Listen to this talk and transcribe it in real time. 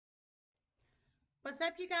What's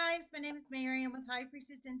up, you guys? My name is Mary. I'm with High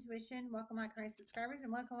Priestess Intuition. Welcome, my current subscribers,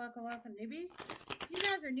 and welcome, newbies. If you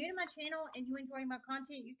guys are new to my channel and you enjoy my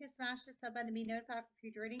content, you can smash the sub button to be notified for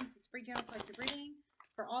future readings. It's free general collective reading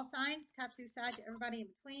for all signs, cap suicide to everybody in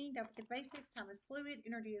between. Don't forget the basics. Time is fluid.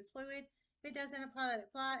 Energy is fluid. If it doesn't apply, let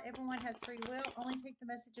it fly. Everyone has free will. Only take the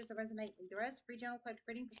messages that resonate. Leave the rest. Free general collective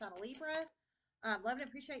reading for sign of Libra. Love and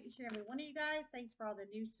appreciate each and every one of you guys. Thanks for all the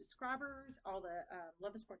new subscribers, all the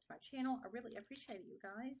love and support to my channel. I really appreciate it, you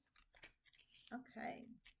guys. Okay.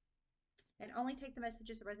 And only take the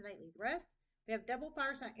messages that resonate, leave the rest. We have double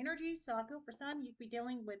fire sign energy. So I feel for some, you could be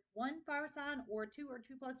dealing with one fire sign or two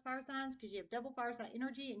plus fire signs because you have double fire sign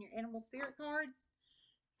energy in your animal spirit cards.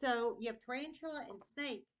 So you have tarantula and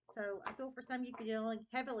snake. So I feel for some you could be dealing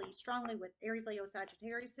heavily, strongly with Aries, Leo,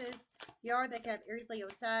 Sagittariuses. You are that have Aries, Leo,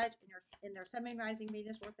 Sag in their Sun, Moon, Rising,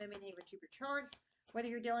 Venus, or Feminine, Haven, Jupiter charts. Whether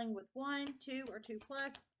you're dealing with 1, 2, or 2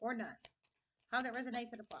 plus, or none. How that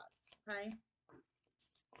resonates and applies. Okay.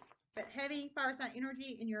 But heavy fire sign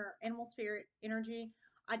energy in your animal spirit energy.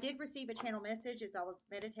 I did receive a channel message as I was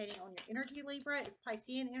meditating on your energy, Libra. It's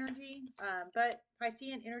Piscean energy, but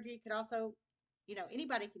Piscean energy could also,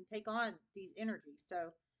 anybody can take on these energies.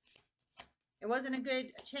 So it wasn't a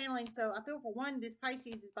good channeling. So I feel for one, this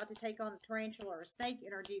Pisces is about to take on the tarantula or snake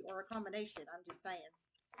energy or a combination. I'm just saying.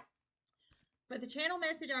 But the channel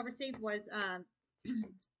message I received was I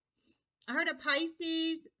heard a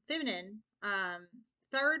Pisces feminine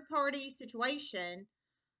third party situation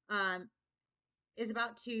is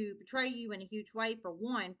about to betray you in a huge way. For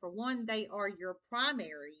one, they are your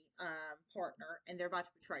primary partner and they're about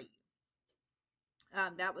to betray you.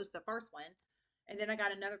 That was the first one. And then I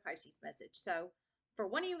got another Pisces message. So for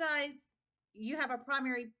one of you guys, you have a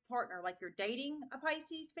primary partner, like you're dating a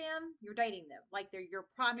Pisces femme, you're dating them, like they're your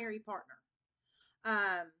primary partner.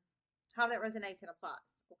 How that resonates and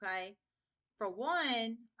applies. Okay. For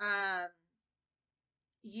one,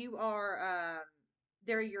 you are,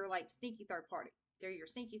 they're your like sneaky third party. They're your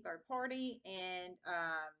sneaky third party and,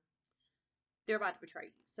 they're about to betray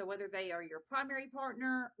you. So whether they are your primary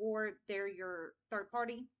partner or they're your third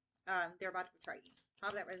party, they're about to betray you.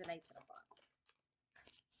 How that resonates and applies.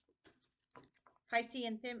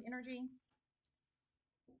 Piscean femme energy.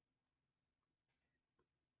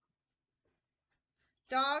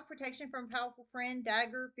 Dog, protection from a powerful friend,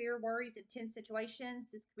 dagger, fear, worries, intense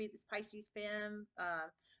situations. This could be this Pisces femme,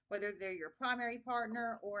 whether they're your primary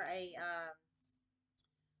partner or a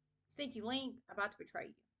sneaky link about to betray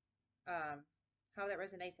you. How that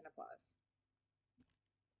resonates and applies.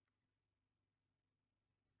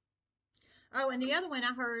 Oh, and the other one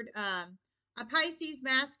I heard a Pisces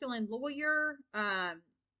masculine lawyer.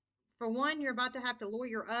 For one, you're about to have to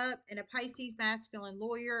lawyer up, and a Pisces masculine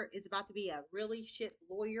lawyer is about to be a really shit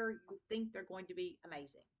lawyer. You think they're going to be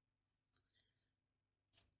amazing.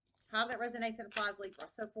 How that resonates and applies, Libra.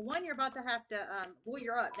 So for one, you're about to have to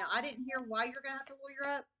lawyer up. Now, I didn't hear why you're going to have to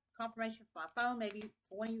lawyer up. Confirmation from my phone. Maybe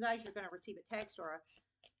for one of you guys, you're going to receive a text or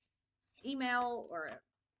a email or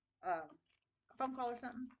a phone call or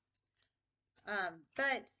something.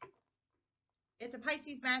 But it's a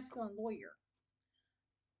Pisces masculine lawyer.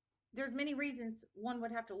 There's many reasons one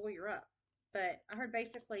would have to lawyer up, but I heard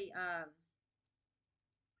basically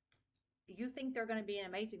you think they're going to be an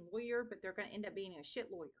amazing lawyer, but they're going to end up being a shit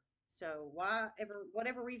lawyer. So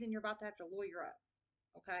whatever reason you're about to have to lawyer up,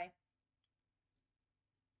 okay?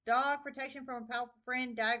 Dog, protection from a powerful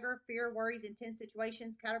friend, dagger, fear, worries, intense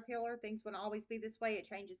situations, caterpillar, things won't always be this way,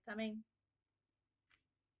 a change is coming.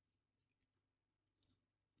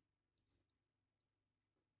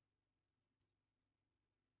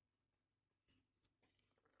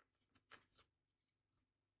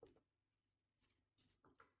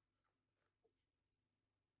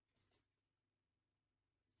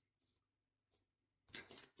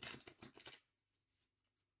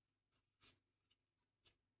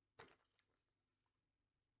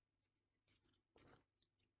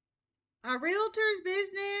 A realtor's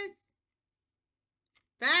business,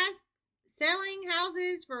 fast selling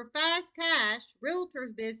houses for fast cash,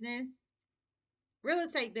 realtor's business, real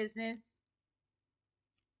estate business.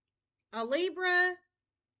 A Libra,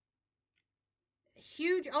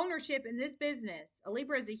 huge ownership in this business. A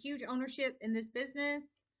Libra is a huge ownership in this business.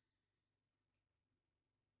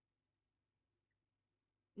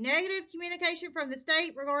 Negative communication from the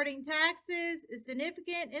state regarding taxes is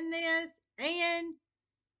significant in this, and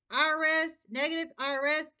negative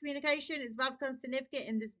IRS communication is about to become significant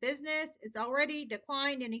in this business. It's already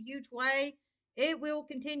declined in a huge way. It will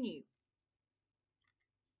continue.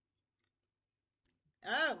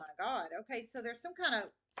 Oh my God. Okay, so there's some kind of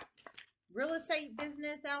real estate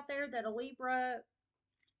business out there that a Libra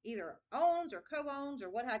either owns or co-owns or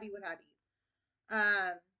what have you, what have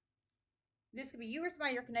you. This could be you or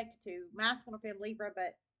somebody you're connected to, masculine or fem Libra,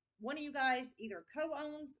 but one of you guys either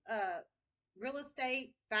co-owns real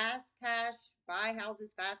estate, fast cash, buy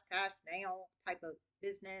houses, fast cash now type of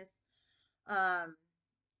business um,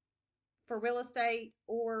 for real estate,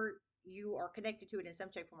 or you are connected to it in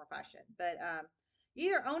some shape, form, or fashion. But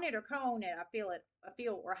you either own it or co-own it. I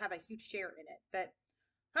feel, or have a huge share in it. But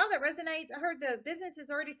how that resonates, I heard the business has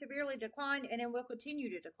already severely declined and it will continue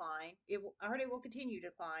to decline. I heard it will continue to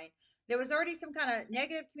decline. There was already some kind of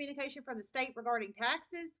negative communication from the state regarding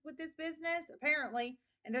taxes with this business, apparently,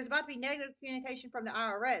 and there's about to be negative communication from the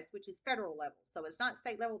IRS, which is federal level. So it's not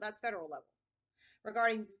state level, that's federal level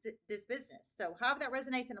regarding this business. So, however that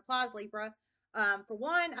resonates and applies, Libra. For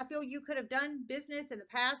one, I feel you could have done business in the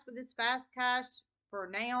past with this fast cash for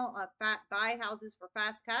now, buy houses for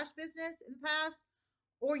fast cash business in the past,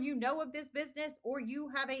 or you know of this business, or you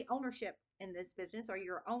have a ownership in this business, or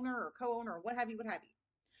you're owner or co-owner, or what have you, what have you.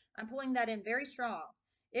 I'm pulling that in very strong.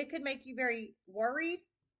 It could make you very worried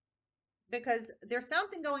because there's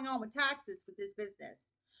something going on with taxes with this business,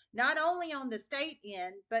 not only on the state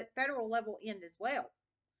end, but federal level end as well,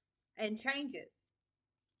 and changes.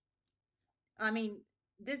 I mean,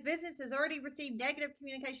 this business has already received negative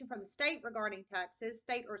communication from the state regarding taxes,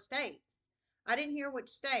 state or states. I didn't hear which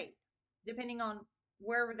state, depending on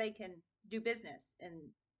wherever they can do business and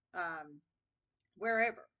um,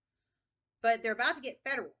 wherever. But they're about to get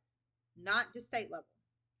federal, not just state level.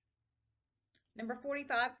 Number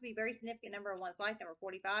 45 could be a very significant number in one's life. Number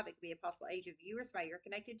 45, it could be a possible age of you or somebody you're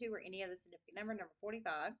connected to, or any other significant number. Number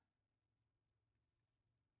 45,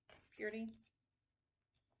 purity.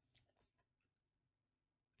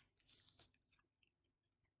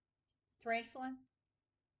 Tarantula.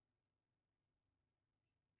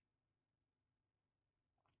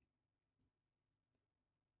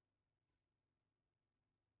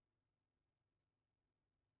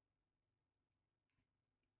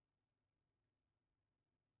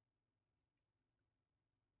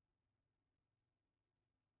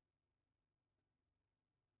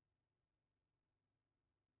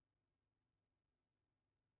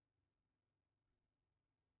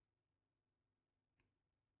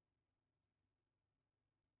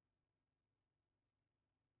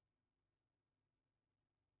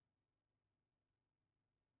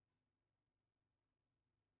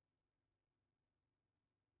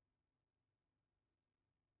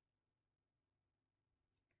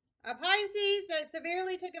 A Pisces that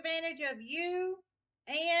severely took advantage of you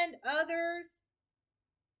and others.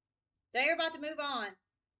 They're about to move on.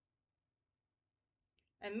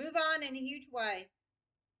 And move on in a huge way.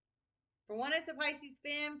 For one, it's a Pisces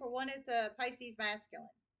femme. For one, it's a Pisces masculine.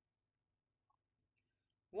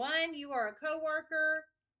 One, you are a co-worker.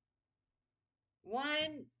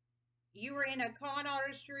 One, you were in a con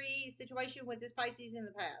artistry situation with this Pisces in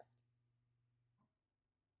the past.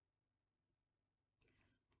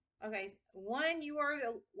 Okay, one,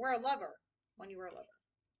 were a lover. When you were a lover.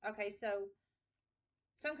 Okay, so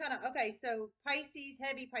some kind of, okay, so Pisces,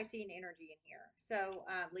 heavy Piscean energy in here. So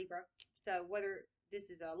Libra. So whether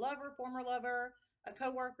this is a lover, former lover, a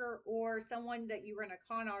coworker, or someone that you were in a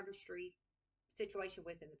con artistry situation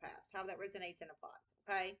with in the past, how that resonates and applies.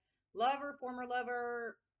 Okay, lover, former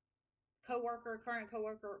lover, coworker, current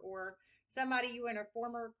coworker, or somebody you in a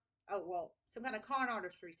former, oh well, some kind of con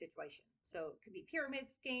artistry situation. So it could be pyramid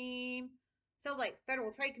scheme. Sounds like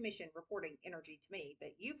Federal Trade Commission reporting energy to me,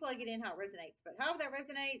 but you plug it in how it resonates. But however that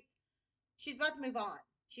resonates, she's about to move on.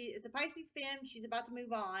 She is a Pisces femme. She's about to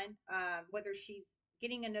move on. Whether she's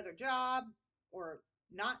getting another job or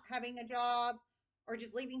not having a job, or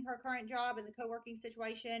just leaving her current job in the co-working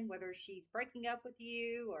situation, whether she's breaking up with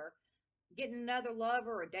you or getting another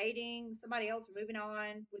lover or dating somebody else, or moving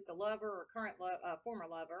on with the lover or former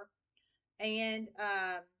lover. And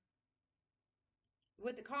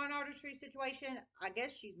with the con artistry situation, I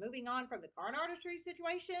guess she's moving on from the con artistry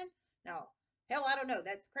situation. No, hell, I don't know.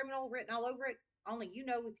 That's criminal written all over it. Only you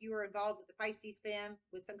know if you were involved with the Pisces femme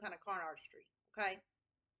with some kind of con artistry. Okay.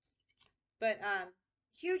 But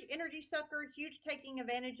huge energy sucker, huge taking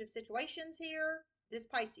advantage of situations here. This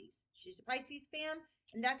Pisces. She's a Pisces femme,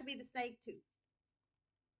 and that could be the snake too.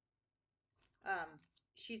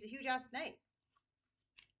 She's a huge ass snake.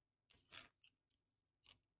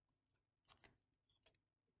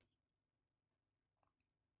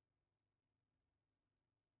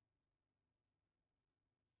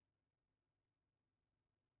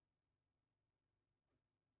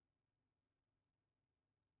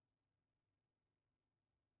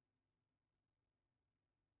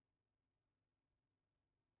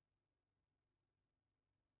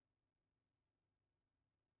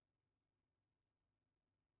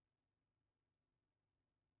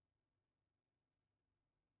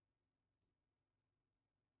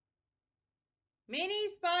 Many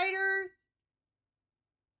spiders,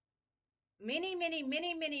 many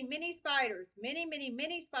spiders,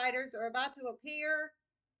 many spiders are about to appear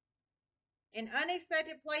in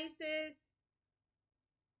unexpected places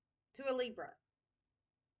to a Libra.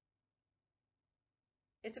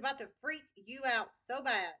 It's about to freak you out so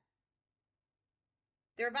bad.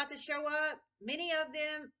 They're about to show up, many of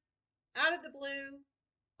them out of the blue,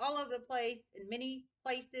 all over the place, in many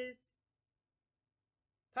places,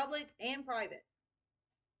 public and private.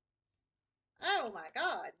 Oh my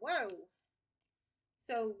God, whoa.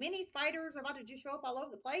 So many spiders are about to just show up all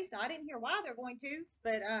over the place. I didn't hear why they're going to,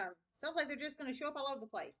 but sounds like they're just going to show up all over the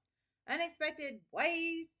place. Unexpected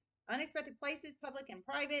ways, unexpected places, public and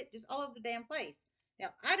private, just all over the damn place. Now,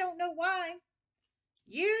 I don't know why.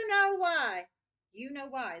 You know why. You know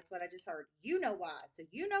why is what I just heard. You know why. So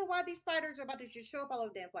you know why these spiders are about to just show up all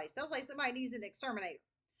over the damn place. Sounds like somebody needs an exterminator.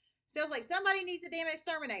 Sounds like somebody needs a damn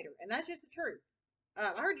exterminator. And that's just the truth.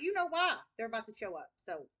 I heard you know why they're about to show up.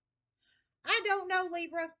 So I don't know,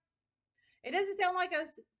 Libra. It doesn't sound like a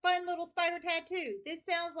fun little spider tattoo. This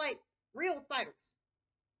sounds like real spiders.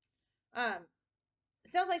 It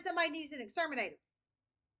sounds like somebody needs an exterminator.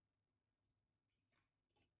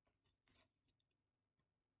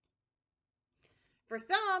 For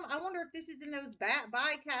some, I wonder if this is in those buy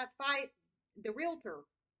the realtor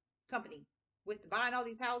company with buying all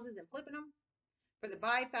these houses and flipping them for the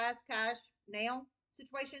buy fast cash now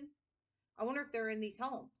situation. I wonder if they're in these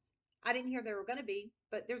homes. I didn't hear they were going to be,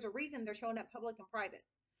 but there's a reason they're showing up public and private.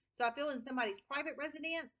 So I feel in somebody's private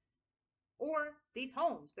residence or these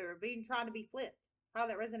homes that are being trying to be flipped. How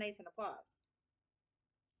that resonates and applies.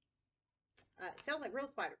 It sounds like real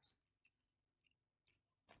spiders.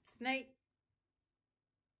 Snake.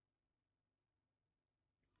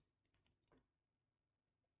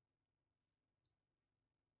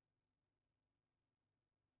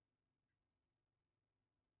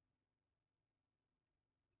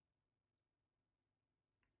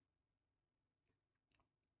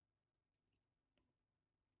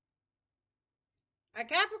 A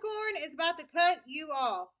Capricorn is about to cut you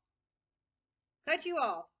off. Cut you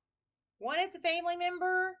off. One, it's a family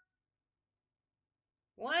member.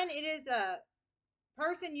 One, it is a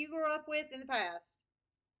person you grew up with in the past.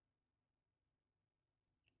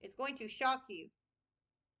 It's going to shock you.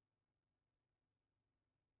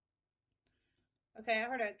 Okay, I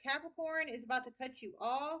heard a Capricorn is about to cut you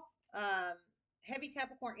off. Heavy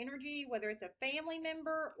Capricorn energy, whether it's a family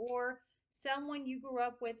member or someone you grew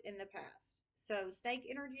up with in the past. So snake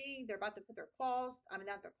energy, they're about to put their claws,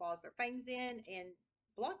 not their claws, their fangs in and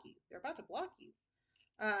block you. They're about to block you.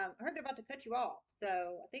 I heard they're about to cut you off. So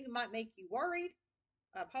I think it might make you worried,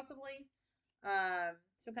 possibly.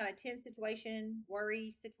 Some kind of tense situation,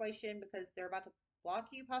 worry situation, because they're about to block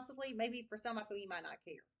you, possibly. Maybe for some, I feel you might not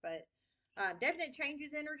care. But definite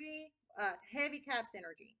changes energy, heavy caps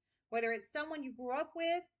energy. Whether it's someone you grew up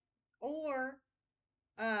with or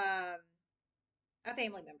a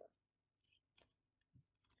family member.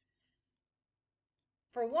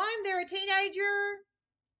 For one, they're a teenager.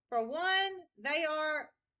 For one, they are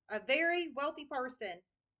a very wealthy person.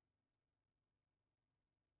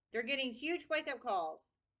 They're getting huge wake-up calls.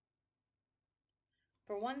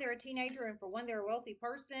 For one, they're a teenager, and for one, they're a wealthy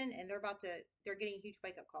person, and they're getting huge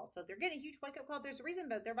wake-up calls. So if they're getting huge wake-up calls, there's a reason,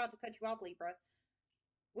 but they're about to cut you off, Libra.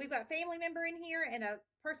 We've got family member in here, and a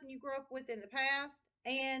person you grew up with in the past,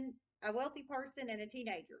 and a wealthy person and a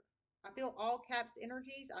teenager. I feel all caps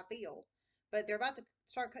energies, but they're about to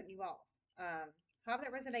start cutting you off. However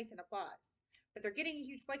that resonates and applies. But they're getting a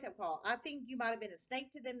huge wake-up call. I think you might have been a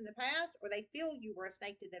snake to them in the past, or they feel you were a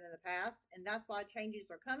snake to them in the past, and that's why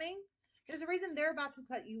changes are coming. There's a reason they're about to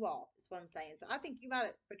cut you off, is what I'm saying. So I think you might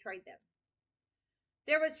have betrayed them.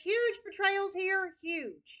 There was huge betrayals here,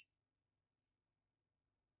 huge.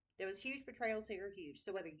 There was huge betrayals here, huge.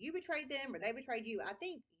 So whether you betrayed them or they betrayed you, I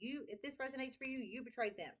think if this resonates for you, you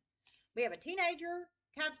betrayed them. We have a teenager,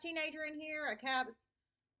 Caps teenager in here, a Caps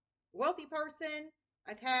wealthy person,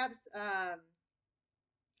 a Caps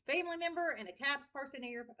family member, and a Caps person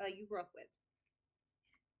you grew up with.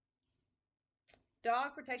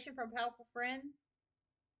 Dog protection from a powerful friend.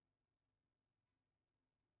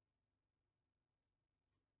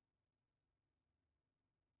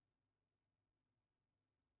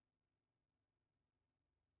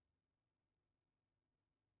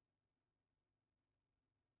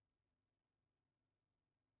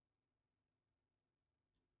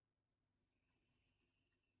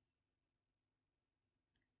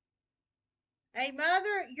 A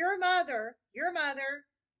mother, your mother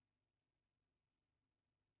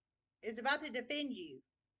is about to defend you.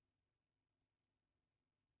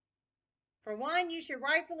 For one, you should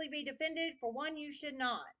rightfully be defended. For one, you should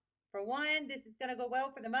not. For one, this is going to go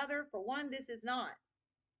well for the mother. For one, this is not.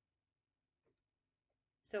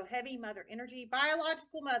 So heavy mother energy,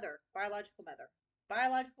 biological mother, biological mother,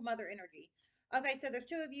 biological mother energy. Okay, so there's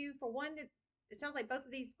two of you. For one, that it sounds like both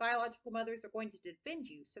of these biological mothers are going to defend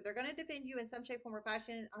you. So they're going to defend you in some shape, form, or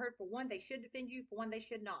fashion. I heard for one, they should defend you. For one, they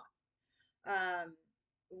should not.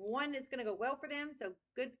 One is going to go well for them. So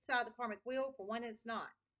good side of the karmic wheel. For one, it's not.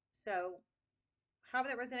 So however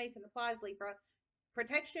that resonates and applies, Libra.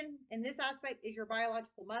 Protection in this aspect is your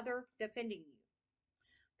biological mother defending you.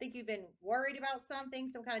 Think you've been worried about something,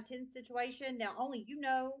 some kind of tense situation. Now, only you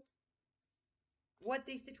know what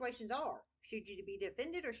these situations are. Should you be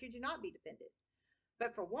defended or should you not be defended?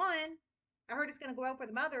 But for one, I heard it's going to go well for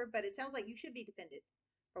the mother, but it sounds like you should be defended.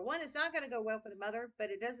 For one, it's not going to go well for the mother,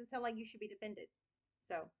 but it doesn't sound like you should be defended.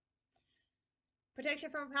 So,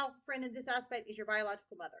 protection from a powerful friend in this aspect is your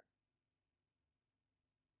biological mother.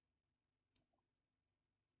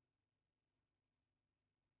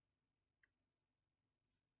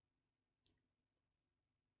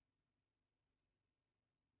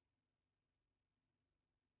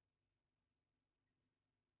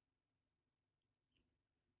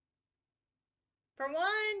 For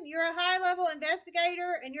one, you're a high-level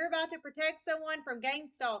investigator and you're about to protect someone from game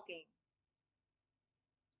stalking.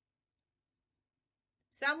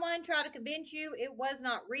 Someone tried to convince you it was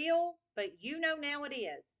not real, but you know now it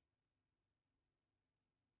is.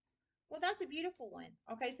 Well, that's a beautiful one.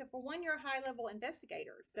 Okay, so for one, you're a high-level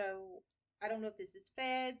investigator. So I don't know if this is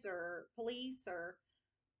feds or police or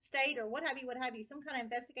state or what have you, some kind of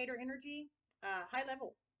investigator energy, high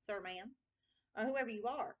level, sir, ma'am, whoever you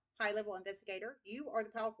are, high level investigator. You are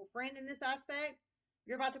the powerful friend in this aspect.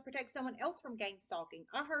 You're about to protect someone else from gang stalking.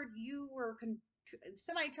 I heard you were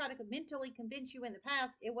somebody tried to mentally convince you in the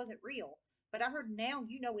past it wasn't real, but I heard now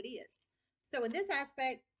you know it is. So in this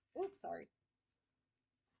aspect, oops, sorry.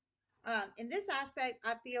 In this aspect,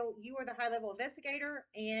 I feel you are the high level investigator,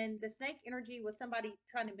 and the snake energy was somebody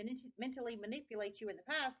trying to mentally manipulate you in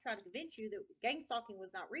the past, trying to convince you that gang stalking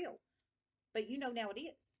was not real. But you know now it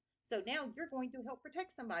is. So now you're going to help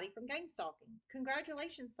protect somebody from gang stalking.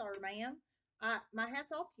 Congratulations, sir, ma'am. My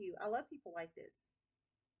hat's off to you. I love people like this.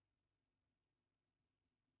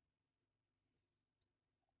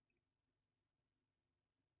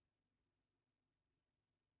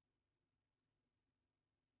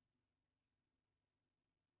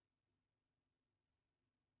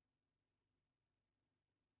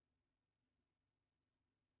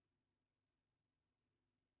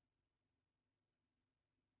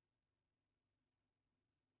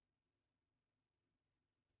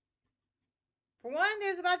 For one,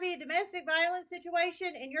 there's about to be a domestic violence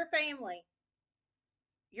situation in your family.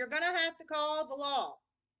 You're going to have to call the law,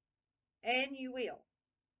 and you will.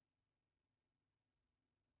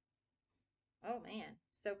 Oh man.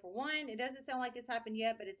 So for one, it doesn't sound like it's happened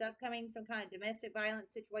yet, but it's upcoming, some kind of domestic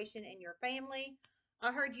violence situation in your family.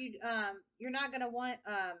 I heard you you're not going to want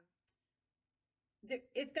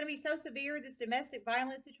it's going to be so severe, this domestic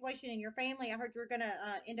violence situation in your family. I heard you're going to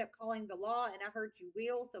end up calling the law, and I heard you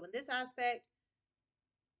will. So in this aspect,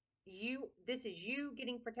 this is you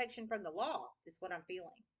getting protection from the law is what I'm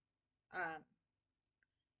feeling. Um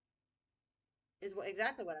is what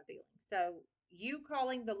exactly what I'm feeling. So you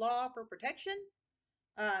calling the law for protection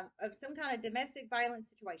of some kind of domestic violence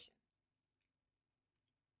situation.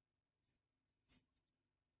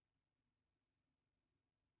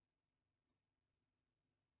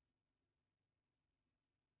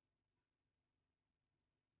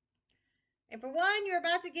 And for one, you're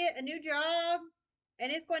about to get a new job,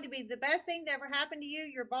 and it's going to be the best thing that ever happened to you.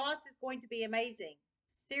 Your boss is going to be amazing.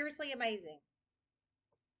 Seriously amazing.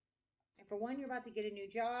 And for one, you're about to get a new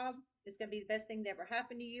job. It's going to be the best thing that ever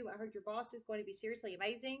happened to you. I heard your boss is going to be seriously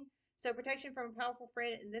amazing. So protection from a powerful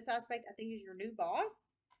friend in this aspect, I think, is your new boss.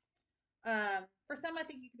 For some, I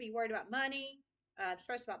think you could be worried about money,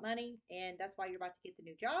 stressed about money, and that's why you're about to get the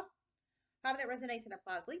new job. However that resonates and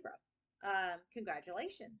applies, Libra.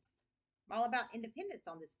 Congratulations. I'm all about independence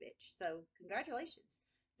on this bitch. So congratulations.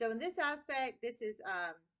 So in this aspect, this is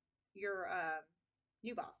your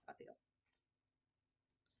new boss, I feel.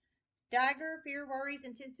 Dagger, fear, worries,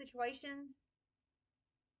 intense situations.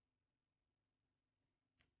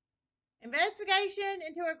 Investigation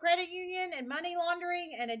into a credit union and money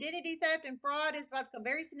laundering and identity theft and fraud is about to become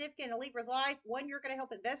very significant in a Libra's life. One, you're going to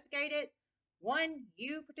help investigate it. One,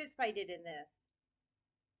 you participated in this.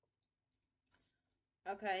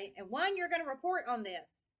 Okay, and one, you're going to report on this,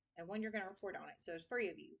 and one, you're going to report on it. So there's three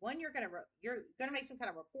of you. One, you're going to make some kind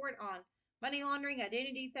of report on money laundering,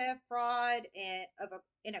 identity theft, fraud, and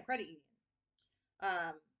in a credit union.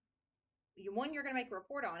 one, you're going to make a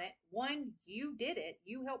report on it. One, you did it.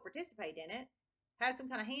 You helped participate in it, had some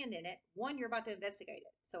kind of hand in it. One, you're about to investigate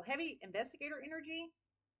it. So heavy investigator energy.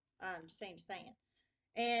 Just saying.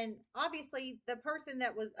 And obviously, the person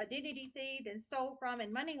that was identity thieved and stole from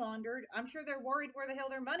and money laundered, I'm sure they're worried where the hell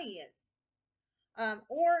their money is.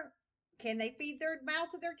 Or can they feed their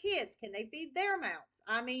mouths to their kids? Can they feed their mouths?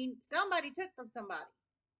 I mean, somebody took from somebody,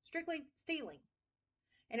 strictly stealing,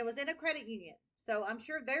 and it was in a credit union. So I'm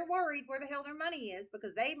sure they're worried where the hell their money is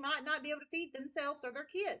because they might not be able to feed themselves or their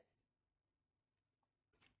kids.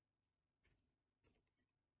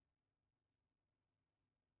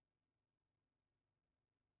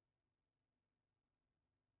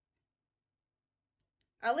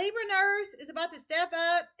 A Libra nurse is about to step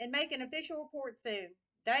up and make an official report soon.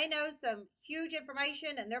 They know some huge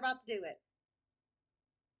information and they're about to do it.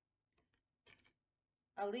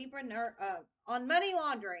 A Libra nurse on money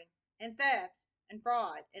laundering and theft and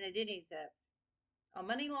fraud and identity theft. On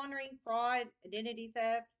money laundering, fraud, identity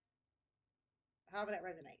theft, however that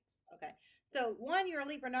resonates. Okay. So one, you're a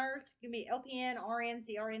Libra nurse. You can be LPN, RN,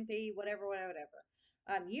 CRNP, whatever.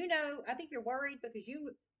 I think you're worried because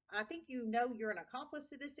I think you know you're an accomplice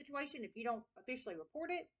to this situation if you don't officially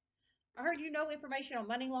report it. I heard you know information on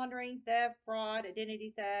money laundering, theft, fraud,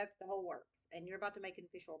 identity theft, the whole works, and you're about to make an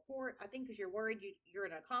official report. I think because you're worried you're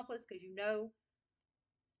an accomplice because you know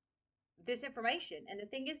this information. And the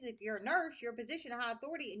thing is, if you're a nurse, you're a position of high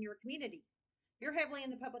authority in your community. You're heavily in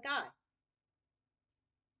the public eye.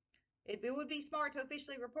 It would be smart to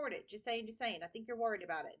officially report it. Just saying, just saying. I think you're worried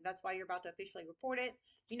about it. That's why you're about to officially report it.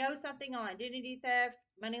 You know something on identity theft,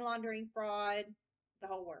 money laundering, fraud, the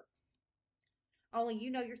whole works. Only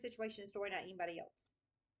you know your situation and story, not anybody else.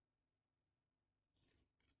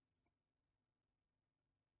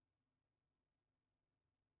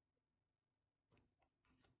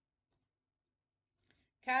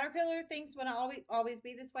 Caterpillar thinks when I always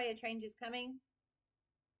be this way, a change is coming.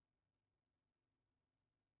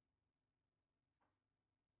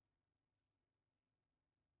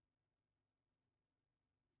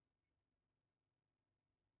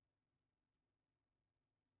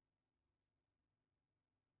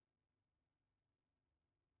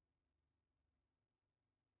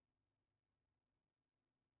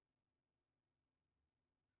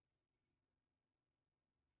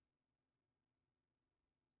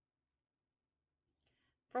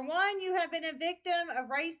 For one, you have been a victim of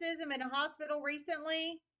racism in a hospital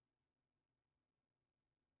recently.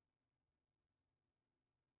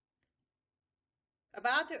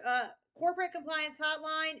 About to corporate compliance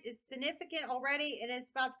hotline is significant already, and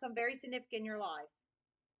it's about to become very significant in your life.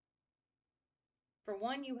 For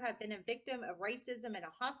one, you have been a victim of racism in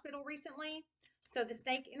a hospital recently. So the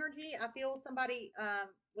snake energy, I feel somebody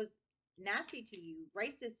was nasty to you,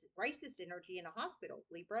 racist energy in a hospital,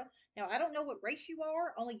 Libra. Now I don't know what race you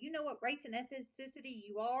are, only you know what race and ethnicity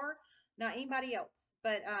you are, not anybody else.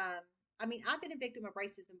 But I mean, I've been a victim of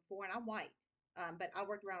racism before, and I'm white. But I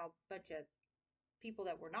worked around a bunch of people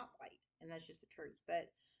that were not white, and that's just the truth.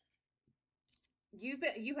 But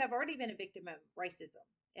you have already been a victim of racism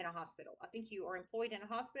in a hospital. I think you are employed in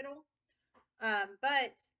a hospital.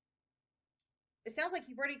 But it sounds like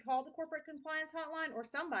you've already called the corporate compliance hotline, or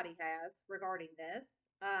somebody has regarding this.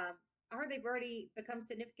 I heard they've already become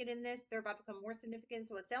significant in this. They're about to become more significant.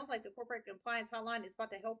 So it sounds like the corporate compliance hotline is about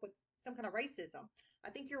to help with some kind of racism. I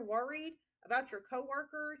think you're worried about your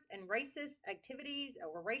coworkers and racist activities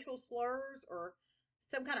or racial slurs or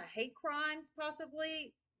some kind of hate crimes,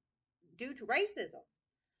 possibly due to racism.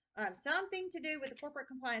 Something to do with the corporate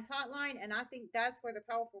compliance hotline, and I think that's where the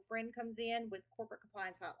powerful friend comes in with corporate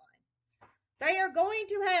compliance hotline. They are going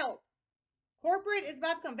to help. Corporate is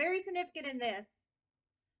about to become very significant in this.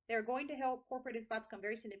 They're going to help. Corporate is about to become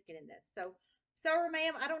very significant in this. So, sir,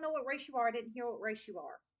 ma'am, I don't know what race you are. I didn't hear what race you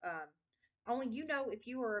are. Only you know if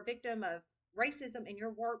you were a victim of racism in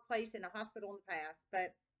your workplace in a hospital in the past.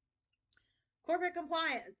 But corporate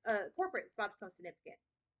compliance, corporate is about to become significant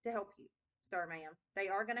to help you, sir, ma'am. They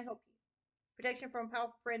are going to help you. Protection from a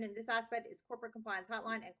powerful friend in this aspect is corporate compliance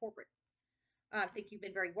hotline and corporate. I think you've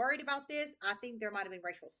been very worried about this. I think there might have been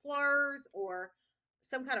racial slurs or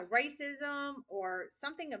some kind of racism or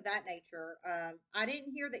something of that nature. I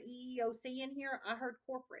didn't hear the EEOC in here. I heard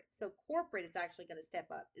corporate. So corporate is actually going to step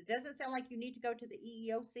up. It doesn't sound like you need to go to the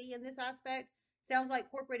EEOC in this aspect. Sounds like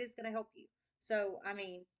corporate is going to help you. So, I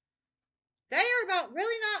mean, they are about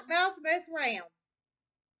really not about to mess around.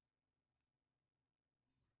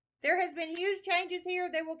 There has been huge changes here.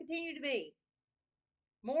 There will continue to be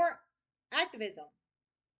more activism.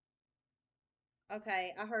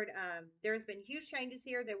 Okay, I heard there's been huge changes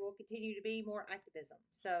here. There will continue to be more activism.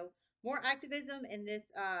 So more activism in this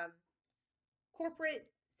corporate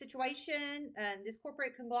situation, and this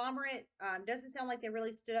corporate conglomerate doesn't sound like they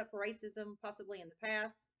really stood up for racism, possibly in the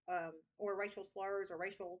past, or racial slurs or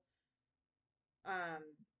racial um,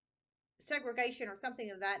 segregation or something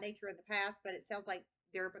of that nature in the past. But it sounds like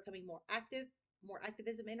they're becoming more active, more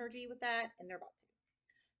activism energy with that, and they're about to.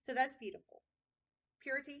 So that's beautiful.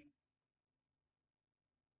 Purity.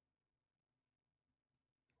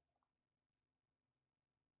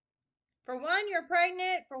 For one, you're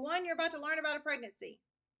pregnant. For one, you're about to learn about a pregnancy.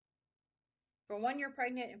 For one, you're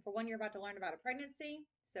pregnant, and for one, you're about to learn about a pregnancy.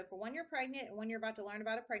 So for one, you're pregnant, and one, you're about to learn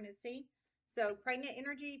about a pregnancy. So pregnant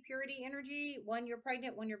energy, purity energy. One, you're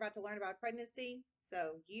pregnant. One, you're about to learn about pregnancy.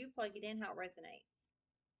 So you plug it in how it resonates.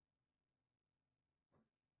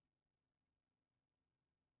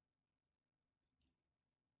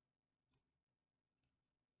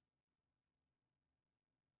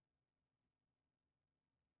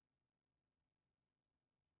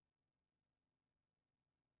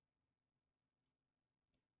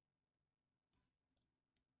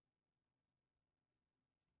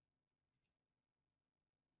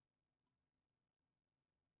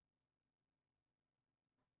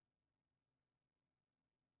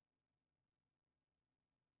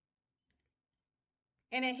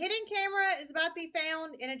 And a hidden camera is about to be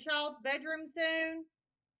found in a child's bedroom soon.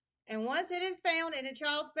 And once it is found in a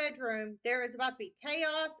child's bedroom, there is about to be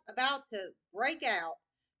chaos about to break out.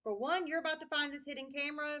 For one, you're about to find this hidden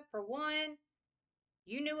camera. For one,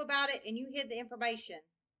 you knew about it and you hid the information.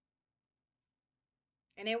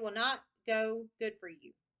 And it will not go good for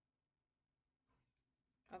you.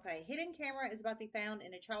 Okay, hidden camera is about to be found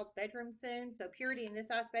in a child's bedroom soon. So purity in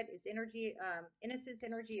this aspect is energy, innocence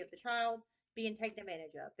energy of the child being taken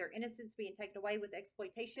advantage of. Their innocence being taken away with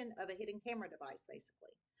exploitation of a hidden camera device,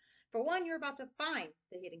 basically. For one, you're about to find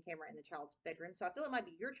the hidden camera in the child's bedroom. So I feel it might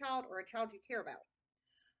be your child or a child you care about.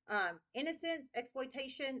 Innocence,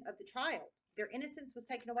 exploitation of the child. Their innocence was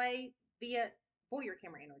taken away via voyeur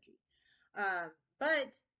camera energy.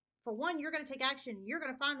 But for one, you're going to take action. You're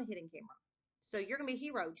going to find the hidden camera. So you're going to be a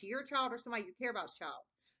hero to your child or somebody you care about's child.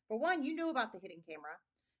 For one, you knew about the hidden camera.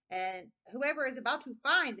 And whoever is about to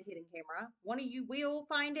find the hidden camera, one of you will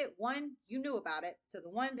find it. One, you knew about it. So the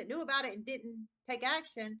one that knew about it and didn't take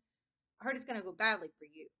action, I heard it's going to go badly for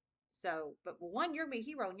you. So, but one, you're going to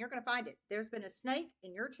be a hero and you're going to find it. There's been a snake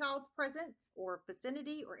in your child's presence or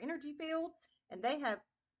vicinity or energy field, and they have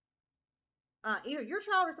either your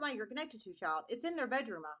child or somebody you're connected to child. It's in their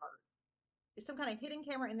bedroom, I heard. It's some kind of hidden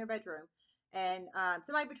camera in their bedroom. And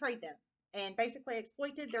somebody betrayed them and basically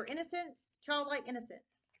exploited their innocence, childlike innocence.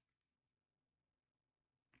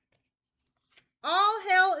 All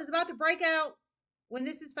hell is about to break out when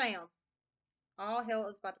this is found. All hell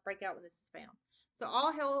is about to break out when this is found. So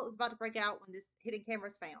all hell is about to break out when this hidden camera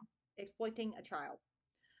is found, exploiting a child.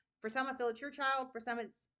 For some, I feel it's your child. For some,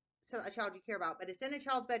 it's a child you care about. But it's in a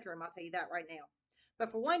child's bedroom, I'll tell you that right now.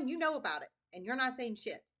 But for one, you know about it, and you're not saying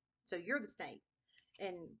shit. So you're the snake.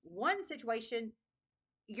 In one situation,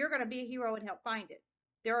 you're going to be a hero and help find it.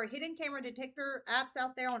 There are hidden camera detector apps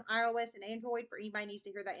out there on iOS and Android for anybody needs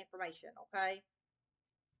to hear that information, okay?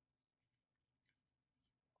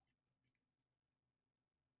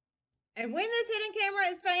 And when this hidden camera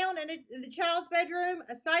is found in the child's bedroom,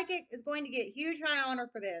 a psychic is going to get huge high honor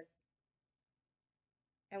for this.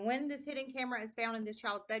 And when this hidden camera is found in this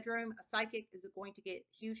child's bedroom, a psychic is going to get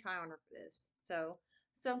huge high honor for this. So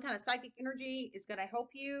some kind of psychic energy is going to help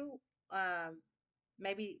you,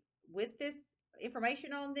 maybe with this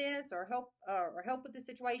information on this, or help with the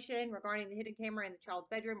situation regarding the hidden camera in the child's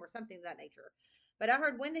bedroom or something of that nature. But I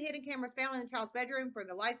heard when the hidden camera is found in the child's bedroom, for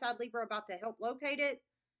the light side Libra about to help locate it,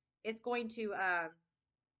 it's going to a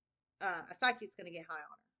psychic's going to get high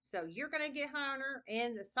honor. So you're going to get high honor,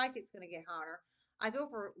 and the psychic's going to get high honor. I feel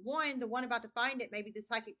for one, the one about to find it, maybe the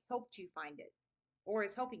psychic helped you find it, or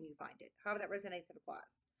is helping you find it. However that resonates and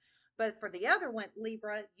applies. But for the other one,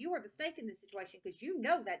 Libra, you are the snake in this situation because you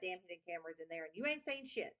know that damn hidden camera is in there and you ain't saying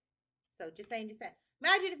shit. So just saying.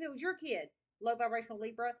 Imagine if it was your kid, low vibrational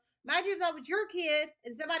Libra. Imagine if that was your kid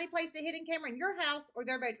and somebody placed a hidden camera in your house or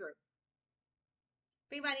their bedroom.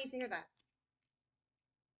 If anybody needs to hear that.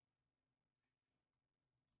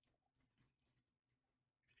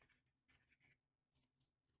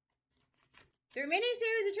 Through many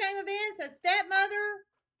series of chain events, a stepmother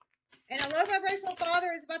and a low vibrational father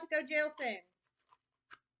is about to go to jail soon.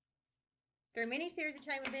 Through many series of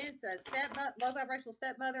chain events, a low vibrational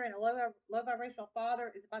stepmother and a low vibrational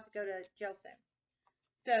father is about to go to jail soon.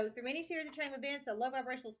 So through many series of chain events, a low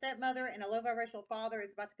vibrational stepmother and a low vibrational father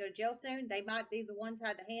is about to go to jail soon. They might be the ones who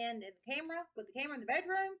had the hand in the camera, with the camera in the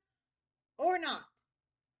bedroom, or not.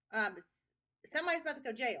 Somebody's about to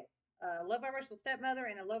go to jail. a low vibrational stepmother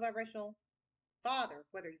and a low vibrational father.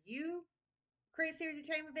 Whether you create a series of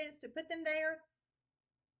chain events to put them there,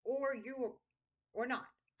 or you or not,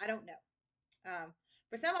 I don't know.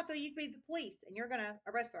 For some, I feel you could be the police and you're gonna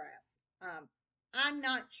arrest their ass. I'm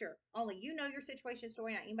not sure. Only you know your situation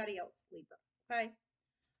story, not anybody else, Libra. Okay.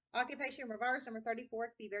 Occupation reverse, number 34,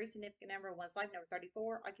 to be very significant number of one's life. Number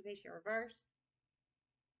 34, occupation reverse.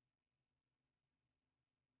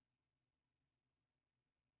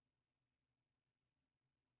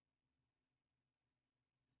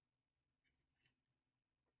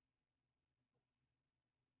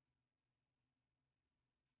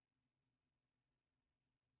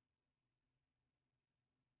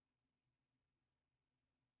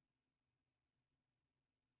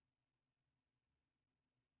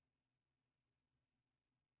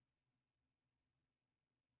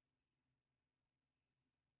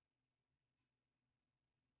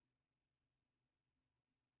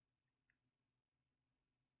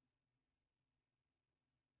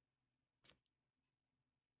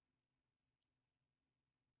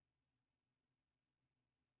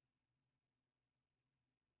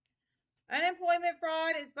 Unemployment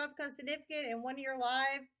fraud is about to become significant in one of your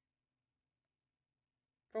lives.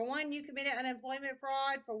 For one, you committed unemployment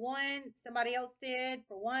fraud. For one, somebody else did.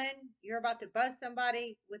 For one, you're about to bust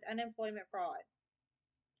somebody with unemployment fraud.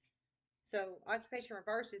 So occupation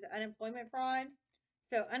reverse is unemployment fraud.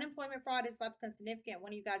 So unemployment fraud is about to become significant in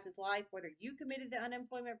one of you guys' life, whether you committed the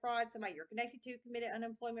unemployment fraud, somebody you're connected to committed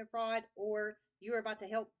unemployment fraud, or you're about to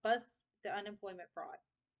help bust the unemployment fraud.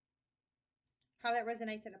 How that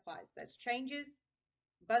resonates and applies. That's changes,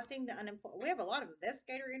 busting the unemployment. We have a lot of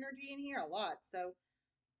investigator energy in here, a lot. So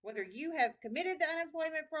whether you have committed the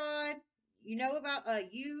unemployment fraud, you know about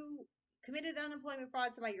you committed the unemployment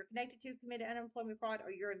fraud, somebody you're connected to committed unemployment fraud, or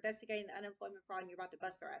you're investigating the unemployment fraud and you're about to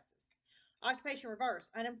bust their asses. Occupation reverse,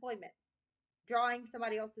 unemployment, drawing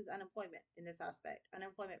somebody else's unemployment in this aspect,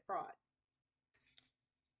 unemployment fraud.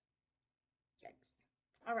 Yikes.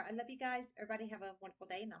 All right, I love you guys. Everybody have a wonderful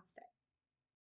day. Namaste.